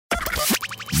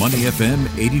Money FM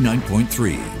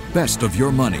 89.3. Best of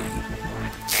your money.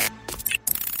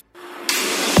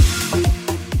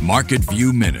 Market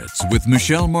View Minutes with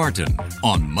Michelle Martin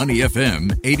on Money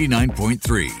FM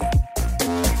 89.3.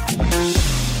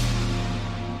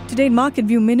 Today in Market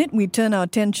View Minute, we turn our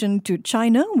attention to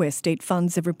China, where state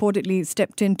funds have reportedly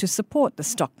stepped in to support the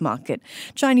stock market.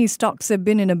 Chinese stocks have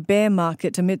been in a bear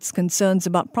market amidst concerns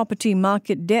about property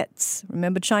market debts.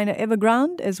 Remember China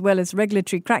Evergrande, as well as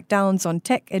regulatory crackdowns on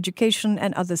tech, education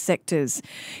and other sectors.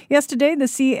 Yesterday, the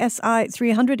CSI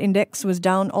 300 index was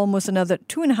down almost another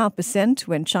 2.5%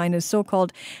 when China's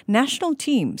so-called national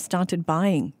team started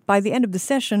buying. By the end of the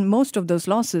session, most of those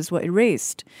losses were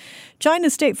erased.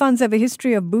 China's state funds have a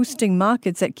history of boosting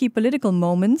markets at key political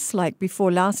moments, like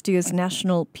before last year's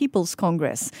National People's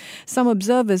Congress. Some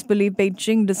observers believe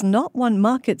Beijing does not want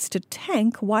markets to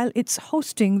tank while it's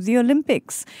hosting the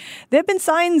Olympics. There have been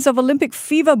signs of Olympic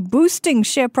fever boosting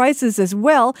share prices as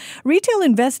well. Retail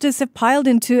investors have piled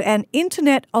into an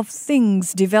Internet of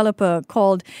Things developer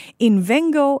called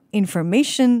Invengo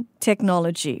Information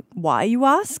Technology. Why, you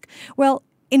ask? Well,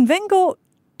 Invengo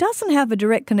doesn't have a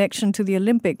direct connection to the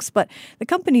Olympics, but the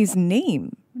company's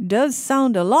name does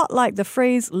sound a lot like the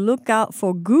phrase "look out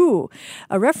for Gu,"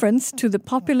 a reference to the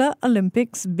popular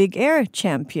Olympics big air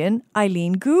champion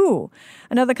Eileen Gu.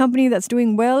 Another company that's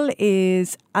doing well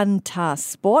is Anta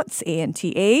Sports,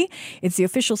 ANTA. It's the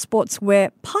official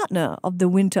sportswear partner of the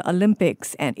Winter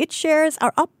Olympics, and its shares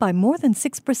are up by more than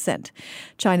 6%.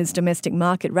 China's domestic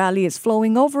market rally is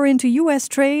flowing over into U.S.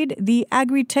 trade. The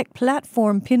agri-tech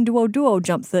platform Pinduoduo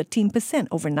jumped 13%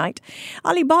 overnight.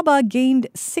 Alibaba gained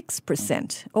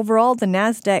 6%. Overall, the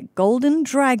Nasdaq Golden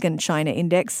Dragon China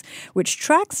Index, which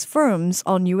tracks firms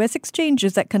on U.S.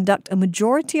 exchanges that conduct a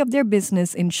majority of their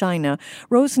business in China,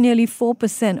 rose nearly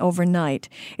 4% overnight.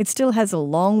 It still has a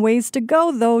long ways to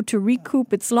go, though, to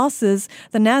recoup its losses.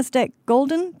 The Nasdaq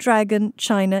Golden Dragon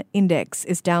China Index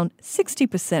is down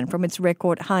 60% from its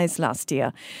record highs last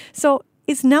year. So,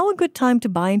 is now a good time to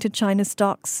buy into China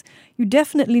stocks? You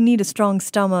definitely need a strong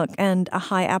stomach and a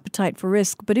high appetite for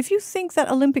risk. But if you think that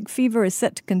Olympic fever is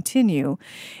set to continue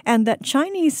and that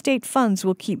Chinese state funds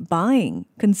will keep buying,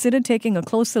 consider taking a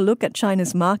closer look at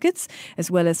China's markets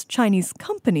as well as Chinese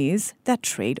companies that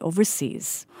trade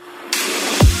overseas.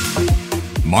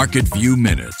 Market View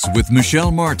Minutes with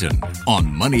Michelle Martin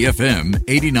on Money FM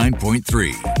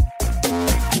 89.3.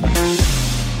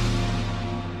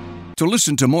 To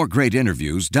listen to more great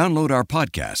interviews, download our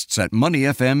podcasts at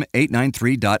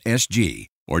moneyfm893.sg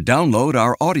or download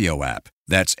our audio app.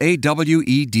 That's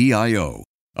AWEDIO.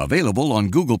 Available on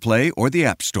Google Play or the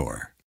App Store.